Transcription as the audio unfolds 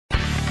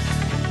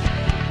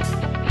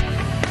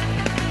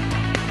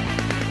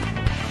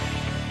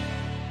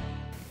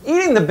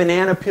Eating the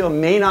banana peel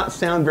may not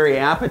sound very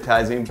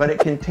appetizing, but it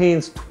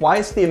contains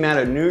twice the amount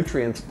of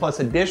nutrients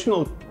plus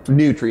additional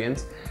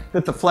nutrients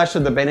that the flesh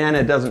of the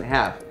banana doesn't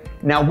have.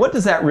 Now, what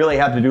does that really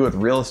have to do with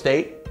real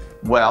estate?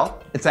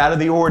 Well, it's out of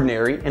the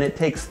ordinary and it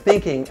takes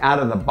thinking out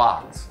of the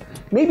box.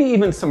 Maybe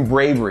even some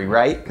bravery,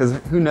 right? Because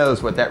who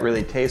knows what that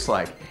really tastes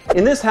like.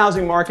 In this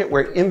housing market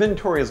where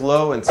inventory is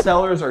low and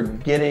sellers are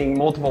getting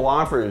multiple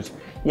offers,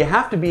 you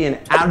have to be an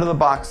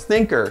out-of-the-box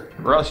thinker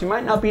or else you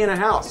might not be in a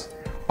house.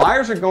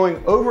 Buyers are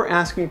going over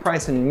asking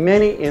price in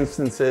many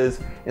instances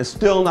and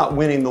still not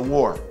winning the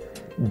war.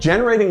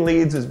 Generating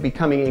leads is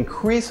becoming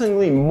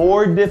increasingly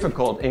more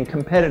difficult and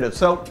competitive.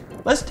 So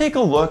let's take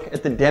a look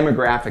at the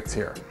demographics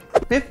here.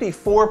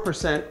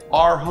 54%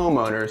 are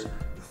homeowners,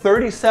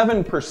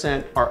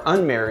 37% are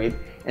unmarried,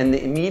 and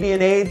the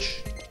median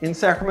age in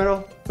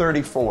Sacramento,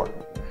 34.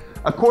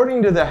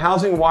 According to the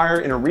Housing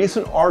Wire in a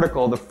recent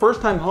article, the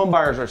first-time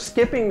homebuyers are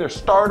skipping their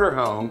starter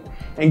home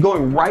and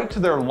going right to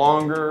their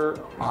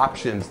longer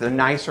options, the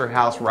nicer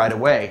house right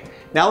away.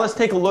 Now let's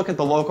take a look at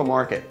the local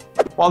market.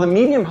 While the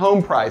median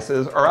home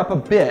prices are up a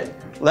bit,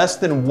 less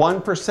than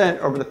 1%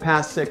 over the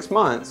past 6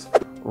 months,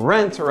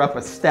 rents are up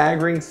a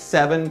staggering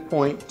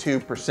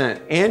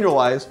 7.2%.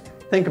 Annualized,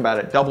 think about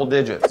it, double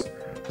digits.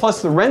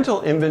 Plus the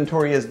rental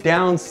inventory is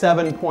down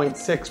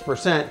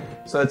 7.6%,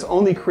 so it's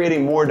only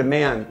creating more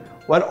demand.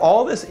 What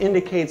all this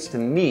indicates to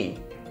me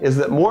is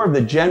that more of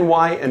the Gen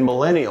Y and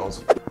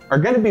millennials are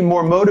going to be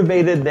more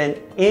motivated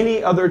than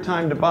any other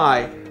time to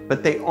buy,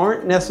 but they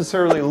aren't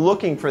necessarily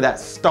looking for that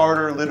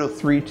starter little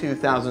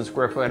 2,000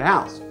 square foot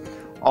house.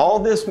 All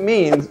this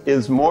means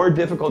is more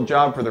difficult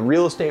job for the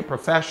real estate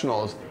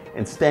professionals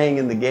and staying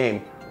in the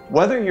game.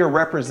 Whether you're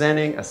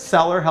representing a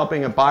seller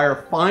helping a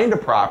buyer find a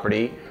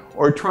property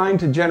or trying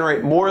to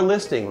generate more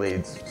listing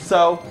leads.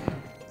 So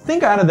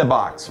think out of the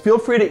box. Feel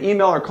free to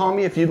email or call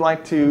me if you'd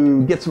like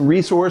to get some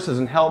resources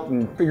and help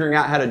in figuring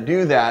out how to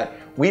do that.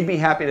 We'd be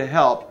happy to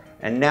help.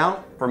 And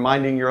now for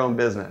minding your own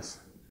business.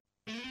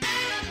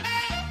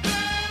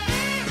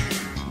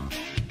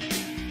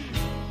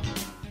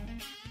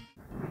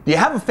 Do you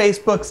have a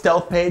Facebook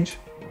stealth page?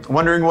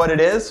 Wondering what it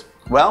is?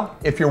 Well,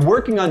 if you're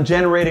working on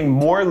generating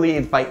more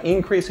leads by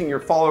increasing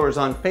your followers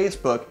on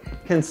Facebook,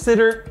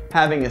 consider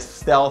having a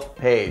stealth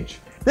page.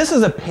 This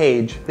is a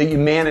page that you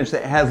manage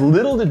that has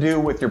little to do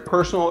with your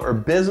personal or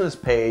business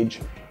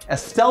page. A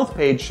stealth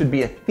page should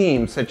be a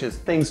theme, such as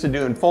things to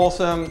do in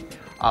Folsom,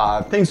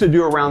 things to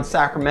do around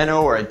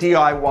Sacramento, or a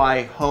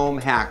DIY home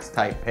hacks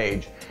type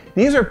page.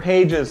 These are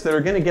pages that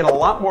are going to get a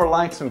lot more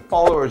likes and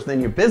followers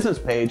than your business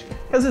page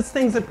because it's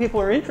things that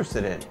people are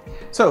interested in.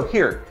 So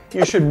here,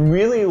 you should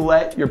really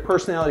let your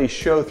personality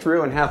show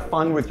through and have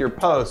fun with your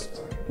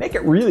posts. Make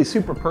it really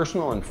super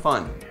personal and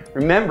fun.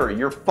 Remember,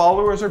 your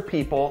followers are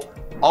people.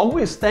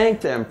 Always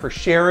thank them for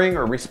sharing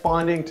or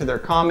responding to their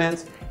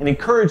comments and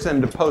encourage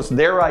them to post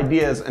their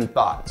ideas and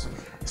thoughts.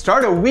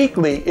 Start a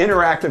weekly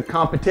interactive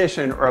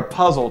competition or a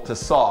puzzle to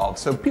solve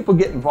so people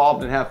get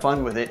involved and have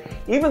fun with it.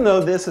 Even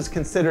though this is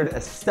considered a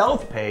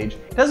stealth page,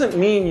 doesn't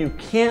mean you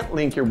can't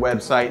link your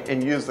website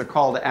and use the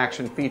call to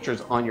action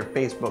features on your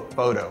Facebook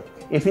photo.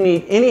 If you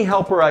need any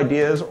help or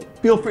ideas,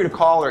 feel free to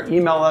call or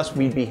email us.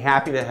 We'd be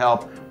happy to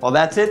help. Well,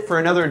 that's it for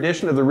another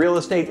edition of the Real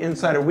Estate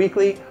Insider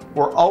Weekly.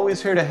 We're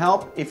always here to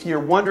help. If you're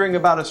wondering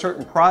about a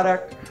certain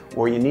product,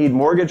 or you need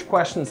mortgage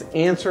questions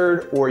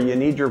answered, or you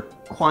need your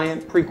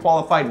client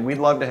pre-qualified, we'd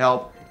love to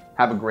help.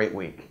 Have a great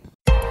week.